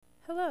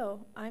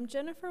Hello, I'm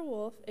Jennifer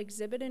Wolff,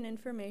 Exhibit and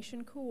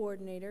Information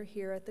Coordinator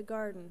here at the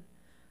Garden.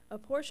 A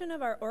portion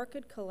of our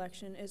orchid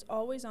collection is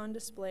always on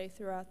display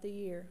throughout the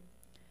year.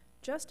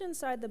 Just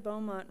inside the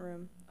Beaumont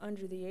Room,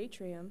 under the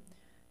atrium,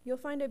 you'll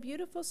find a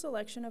beautiful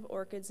selection of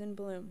orchids in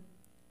bloom.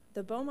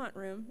 The Beaumont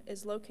Room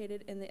is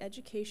located in the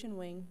education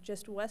wing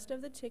just west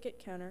of the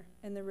ticket counter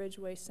in the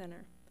Ridgway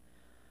Center.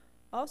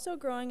 Also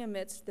growing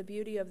amidst the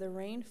beauty of the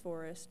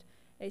rainforest,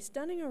 a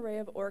stunning array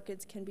of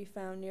orchids can be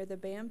found near the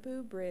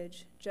bamboo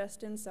bridge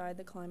just inside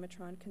the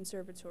Climatron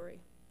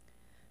conservatory.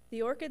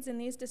 The orchids in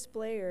these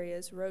display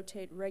areas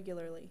rotate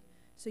regularly,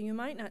 so you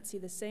might not see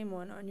the same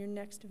one on your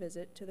next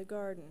visit to the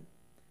garden.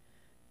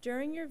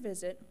 During your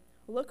visit,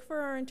 look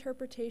for our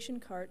interpretation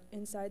cart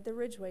inside the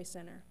Ridgway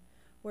Center,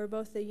 where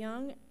both the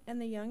young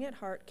and the young at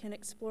heart can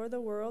explore the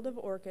world of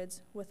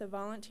orchids with a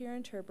volunteer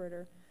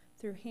interpreter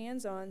through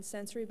hands-on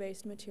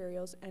sensory-based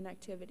materials and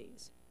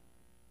activities.